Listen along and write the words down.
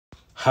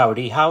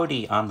హౌడీ హౌడీ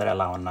అందరు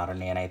ఎలా ఉన్నారు?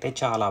 నేనైతే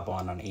చాలా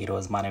బాగున్నాను.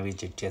 ఈరోజు మనం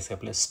విజిట్ చేసే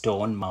ప్లేస్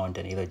స్టోన్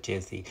మౌంటైన్. ఇది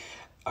వచ్చేసి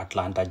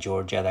అట్లాంటా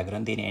జోర్జియా దగ్గర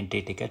ఉంది. దీని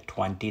entry ticket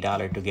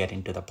 $20 to get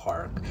in to the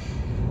park.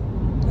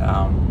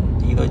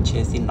 ఇది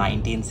వచ్చేసి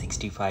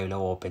 1965లో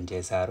ఓపెన్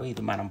చేశారు.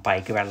 ఇది మనం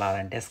పైకి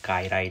వెళ్ళాలంటే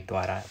స్కై రైడ్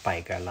ద్వారా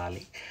పైకి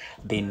వెళ్ళాలి.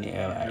 దీన్ని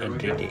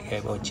ఎంట్రీ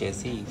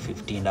వచ్చేసి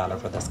 $15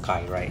 ఫర్ ద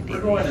స్కై రైడ్.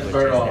 ఇది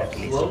వచ్చేసి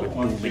అట్లీస్ట్ ఒక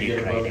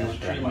 2-minute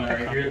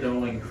రైడ్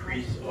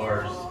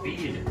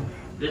ఉంటుంది.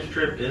 This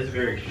trip is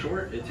very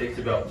short. It takes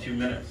about 2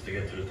 minutes to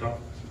get to the top.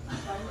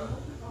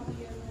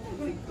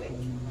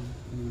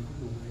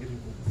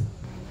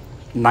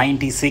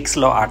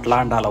 96లో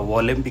అట్లాంటాలో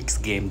Olympics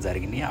games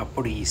జరిగినాయి.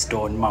 అప్పుడు ఈ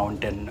stone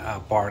mountain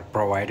park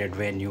provided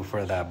venue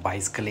for the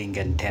బైస్కిలింగ్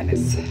and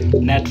tennis.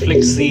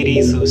 Netflix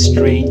series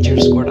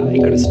strangers కూడా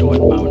ఇక్కడ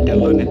stone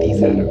మౌంటైన్లోనే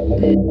తీశారు.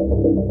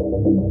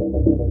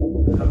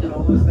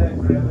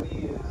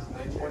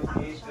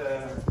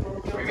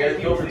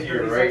 Getting over to your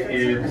right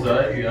here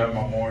side, you have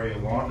Memorial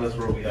Lawn. That's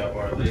where we have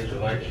our laser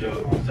light show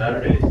on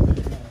Saturdays.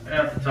 And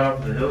at the top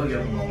of the hill, you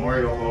have the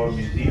Memorial Hall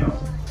Museum.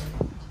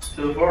 To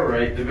the far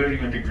right,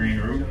 dividing with the green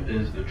roof,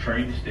 is the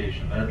train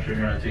station. That train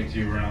kind of takes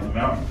you around the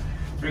mountain,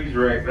 brings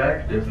you right back,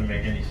 doesn't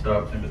make any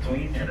stops in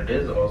between, and it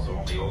is also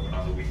only open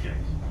on the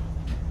weekends.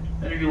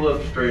 And if you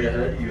look straight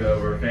ahead, you have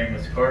our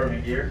famous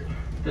carving here.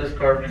 This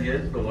carving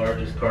is the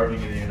largest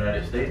carving in the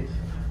United States.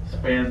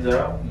 Spans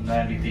out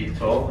 90 feet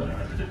tall and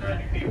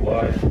 190 feet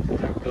wide.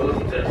 Goes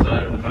into the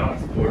side of the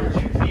mountain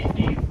 42 feet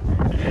deep,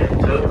 and it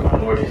took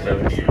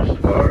 47 years to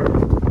carve.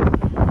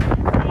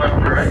 From left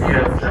to right, you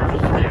have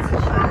Charles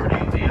Davis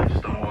property and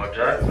Stonewall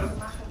Jackson,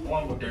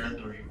 along with their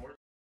 3 horses.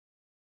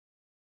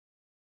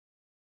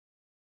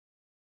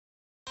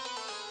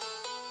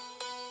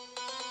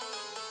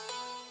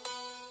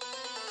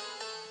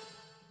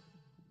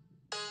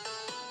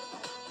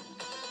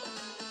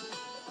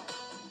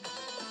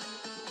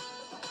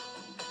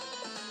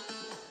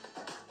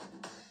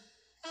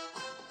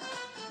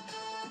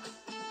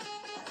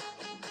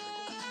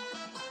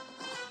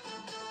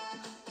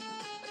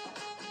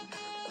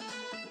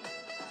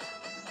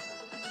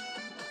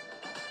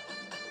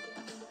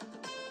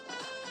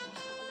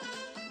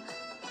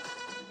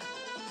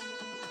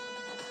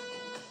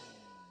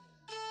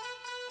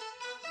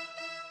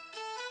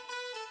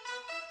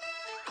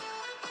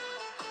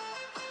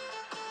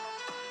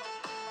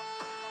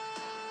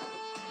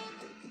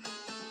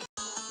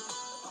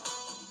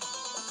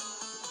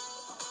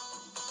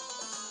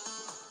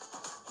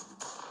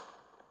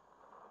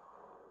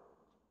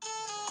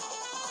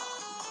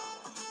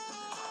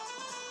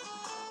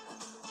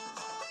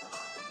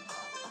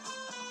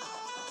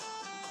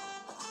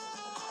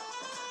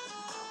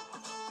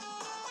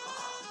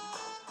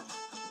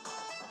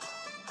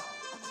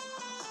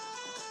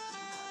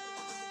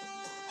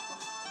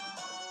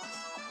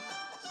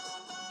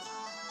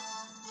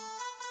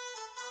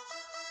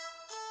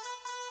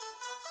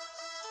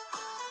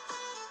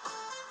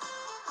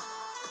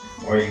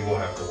 Or you will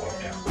have to walk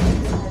down.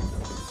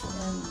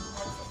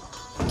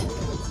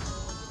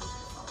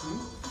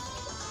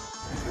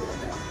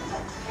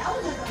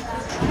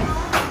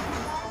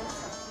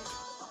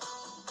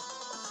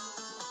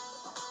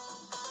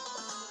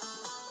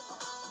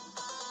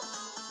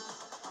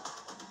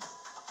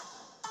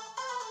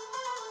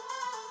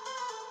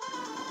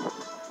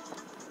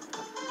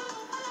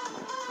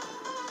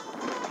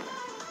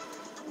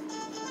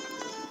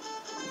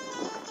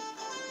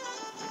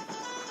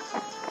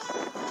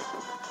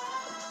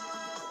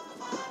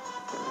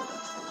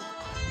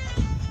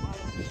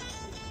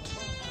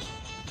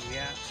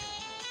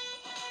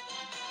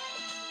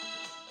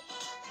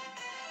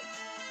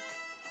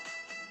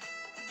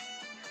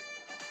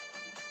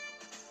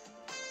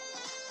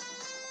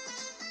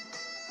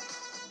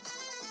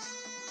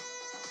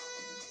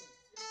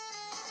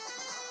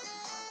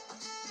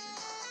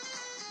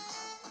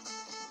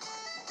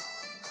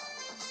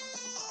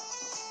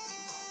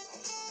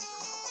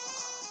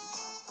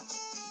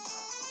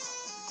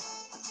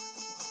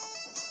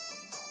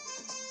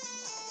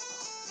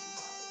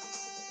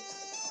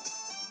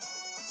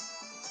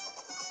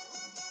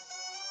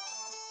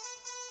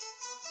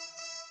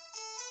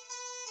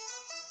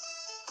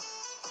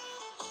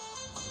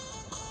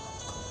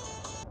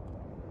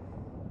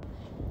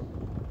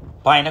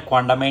 పైన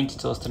కొండ నుంచి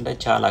చూస్తుంటే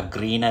చాలా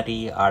greenery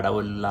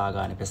అడవుల్లాగా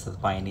అనిపిస్తుంది.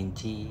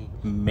 పైనుంచి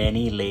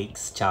many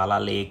lakes, చాలా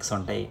lakes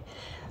ఉంటాయి.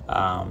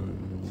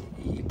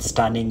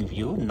 Stunning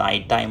view.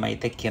 Night time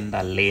అయితే కింద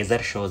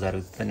లేజర్ షో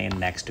జరుగుతుంది. నేను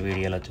నెక్స్ట్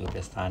వీడియోలో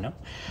చూపిస్తాను.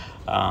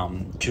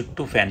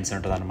 చుట్టూ ఫెన్స్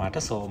ఉంటుంది అనమాట.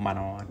 సో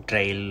మనం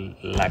ట్రైల్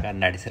లాగా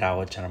నడిచి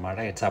రావచ్చు అనమాట.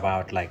 It's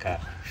about like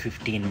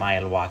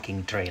 15-mile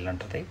walking trial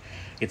ఉంటుంది.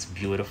 It's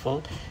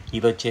beautiful.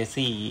 ఇది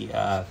వచ్చేసి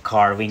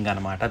కార్వింగ్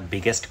అనమాట.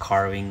 బిగ్గెస్ట్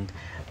కార్వింగ్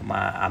మా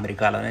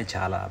అమెరికాలోనే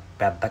చాలా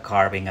పెద్ద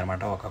కార్వింగ్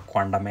అనమాట. ఒక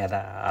కొండ మీద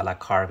అలా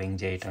కార్వింగ్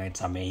చేయటం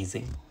ఇట్స్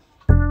అమేజింగ్.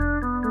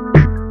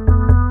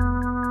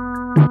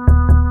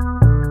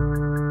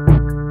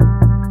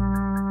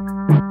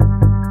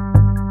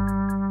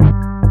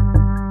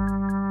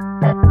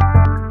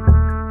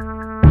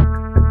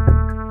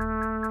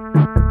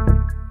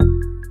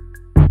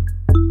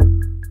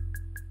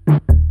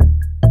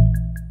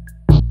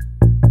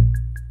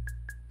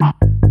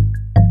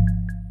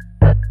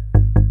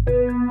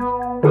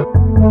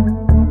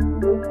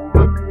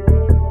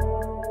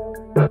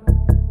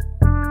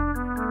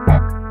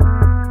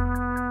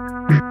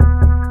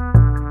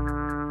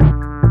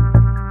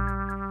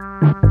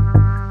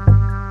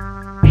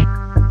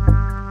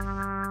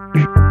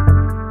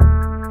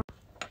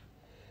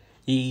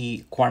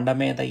 కొండ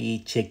మీద ఈ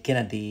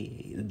చెక్కినది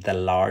the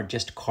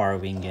largest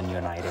carving in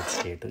United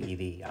state.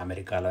 ఇది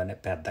అమెరికాలోనే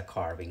పెద్ద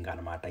కార్వింగ్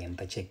అనమాట.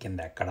 ఇంత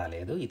చెక్కింది ఎక్కడా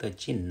లేదు. ఇది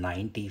వచ్చి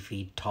 90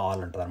 feet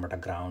టాల్ ఉంటుంది అనమాట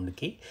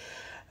గ్రౌండ్కి.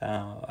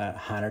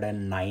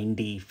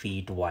 190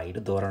 feet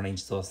వైడ్. దూరం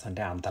నుంచి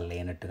చూస్తుంటే అంత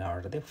లేనట్టుగా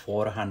ఉంటుంది.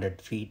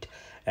 400 feet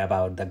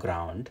అబౌట్ ద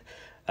గ్రౌండ్.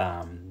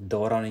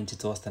 దూరం నుంచి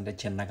చూస్తుంటే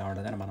చిన్నగా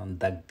ఉంటుంది, కానీ మనం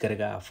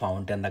దగ్గరగా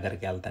ఫౌంటైన్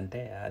దగ్గరికి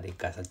వెళ్తుంటే అది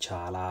అసలు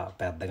చాలా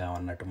పెద్దగా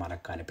ఉన్నట్టు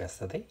మనకు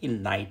కనిపిస్తుంది. ఈ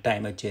నైట్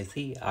టైం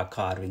వచ్చేసి ఆ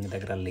కార్వింగ్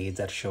దగ్గర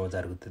లేజర్ షో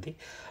జరుగుతుంది.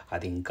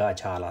 అది ఇంకా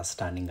చాలా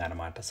స్టన్నింగ్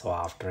అనమాట. సో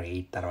ఆఫ్టర్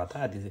 8 తర్వాత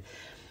అది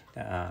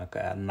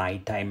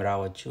నైట్ టైం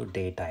రావచ్చు,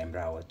 డే టైం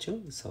రావచ్చు.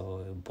 So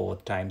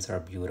both times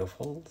are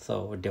beautiful. So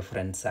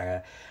different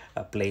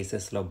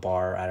ప్లేసెస్లో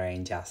బార్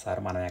అరేంజ్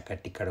చేస్తారు. మనం ఎక్కడ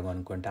టికెట్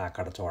కొనుక్కుంటే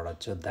అక్కడ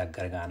చూడవచ్చు,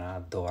 దగ్గరగాన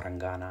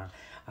దూరంగాన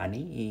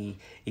అని.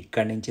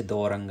 ఇక్కడి నుంచి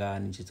దూరంగా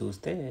నుంచి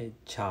చూస్తే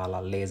చాలా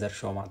లేజర్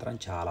షో మాత్రం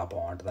చాలా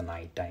బాగుంటుంది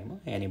night time.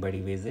 Anybody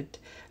visit,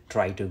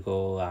 try to go.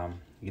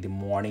 ఇది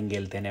మార్నింగ్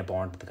వెళ్తేనే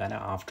బాగుంటుంది, కానీ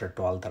ఆఫ్టర్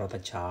 12 తర్వాత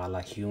చాలా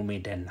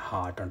హ్యూమిడ్ అండ్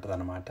హాట్ ఉంటుంది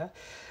అనమాట.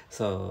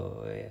 సో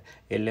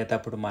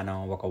వెళ్ళేటప్పుడు మనం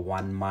ఒక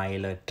 1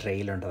 mile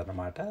ట్రైల్ ఉంటుంది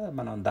అనమాట.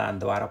 మనం దాని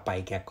ద్వారా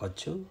పైకి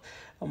ఎక్కొచ్చు,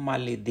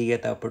 మళ్ళీ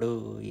దిగేటప్పుడు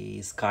ఈ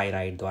స్కై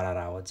రైడ్ ద్వారా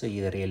రావచ్చు.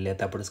 ఇది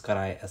వెళ్ళేటప్పుడు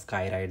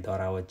స్కై రైడ్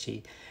ద్వారా వచ్చి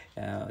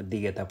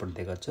దిగేటప్పుడు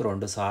దిగొచ్చు.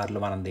 2 సార్లు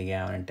మనం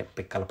దిగామంటే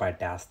పిక్కలు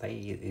పట్టేస్తాయి.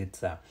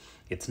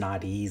 It's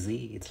not easy.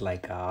 It's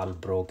like all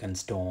broken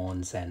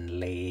stones and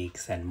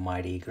lakes and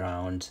muddy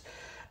grounds.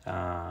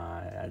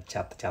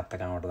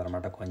 చెత్తగా ఉంటుంది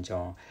అనమాట.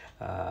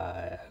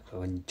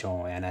 కొంచెం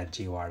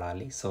ఎనర్జీ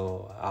వాడాలి. So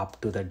up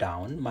to the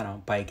down. మనం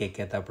పైకి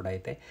ఎక్కేటప్పుడు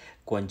అయితే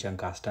కొంచెం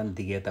కష్టం,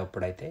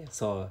 దిగేటప్పుడు అయితే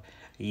సో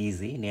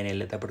ఈజీ. నేను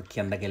వెళ్ళేటప్పుడు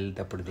కిందకి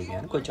వెళ్ళేటప్పుడు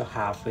దిగాను. కొంచెం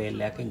హాఫ్ వే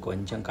వెళ్ళాక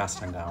ఇంకొంచెం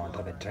కష్టంగా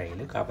ఉంటుంది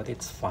ట్రైల్. కాకపోతే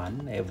it's fun.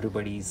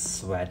 Everybody is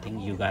sweating.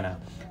 You గాన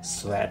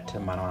స్వెట్.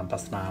 మనం అంతా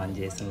స్నానం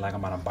చేసినలాగా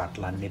మన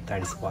బట్టలు అన్నీ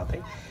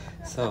తడిసిపోతాయి.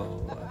 So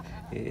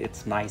it's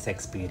nice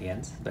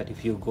experience. But if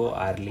you go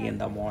early in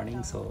the morning,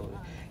 so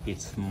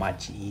it's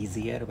much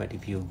easier. But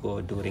if you go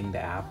during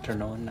the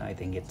afternoon, I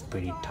think it's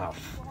pretty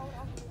tough.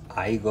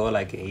 I go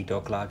like 8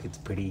 o'clock. It's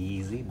pretty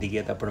easy.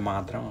 దిగేటప్పుడు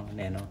మాత్రం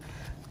నేను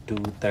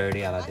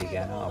 2:30 అలా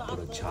దిగాను.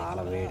 అప్పుడు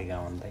చాలా వేడిగా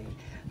ఉంది.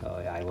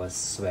 I was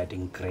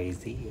sweating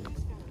crazy.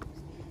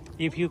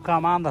 If you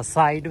come on the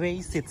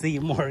sideways, it's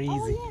even more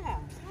easy. Oh,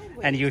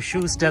 yeah. And your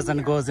shoes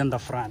doesn't goes in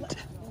the front.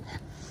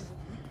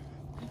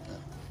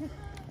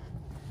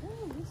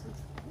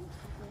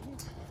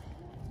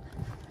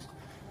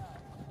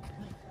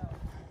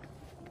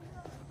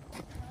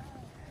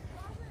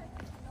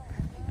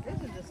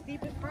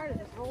 Steepest part of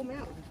this whole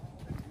mountain.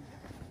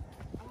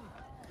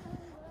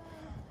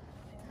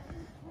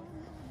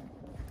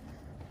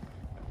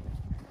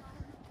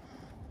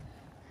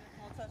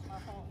 I'll touch my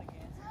phone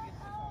again.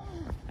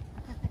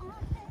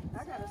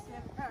 I gotta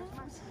snap past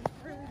my sleep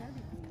through and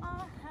everything.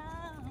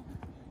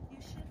 You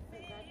should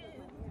feel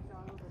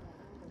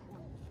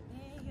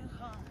in your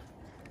heart.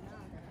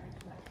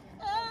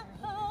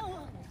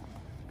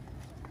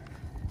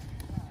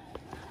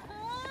 I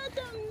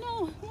don't know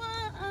why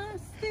I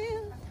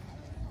still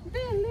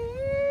believe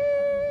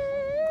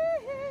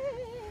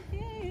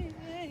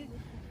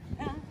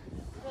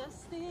there's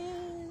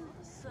still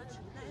such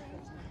a thing.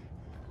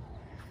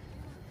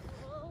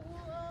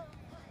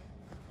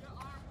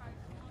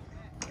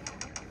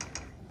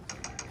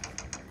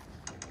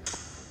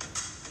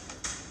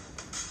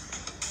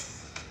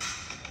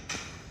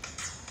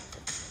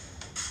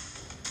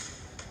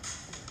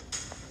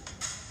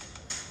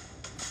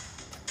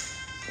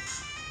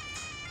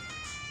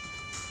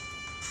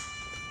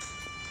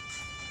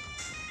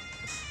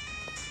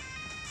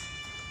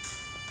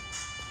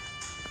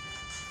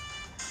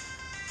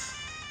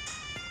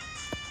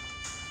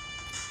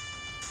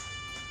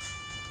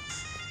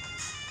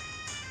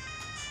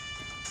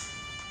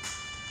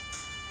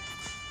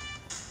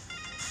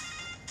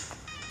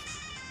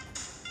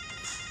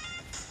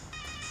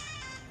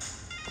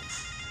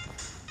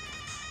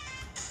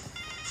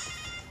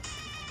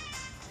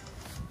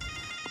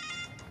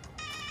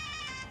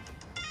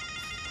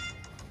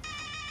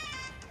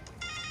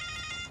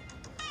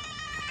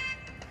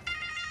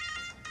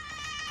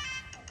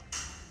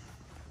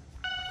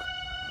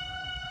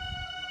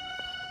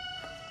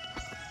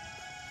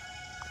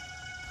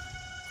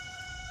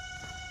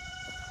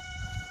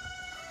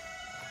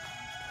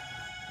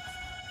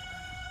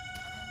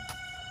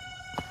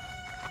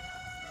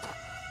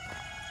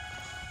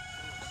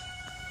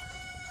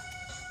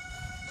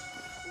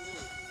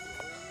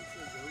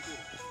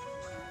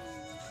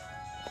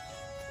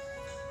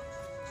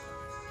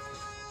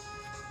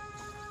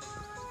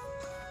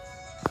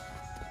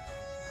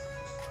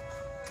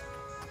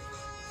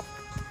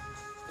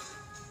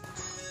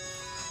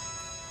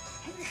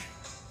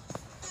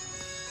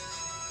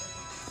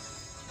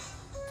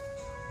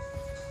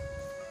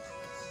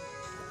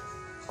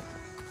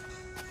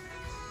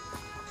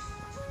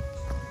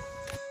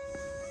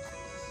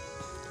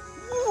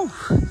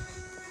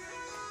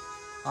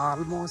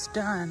 Almost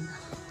done.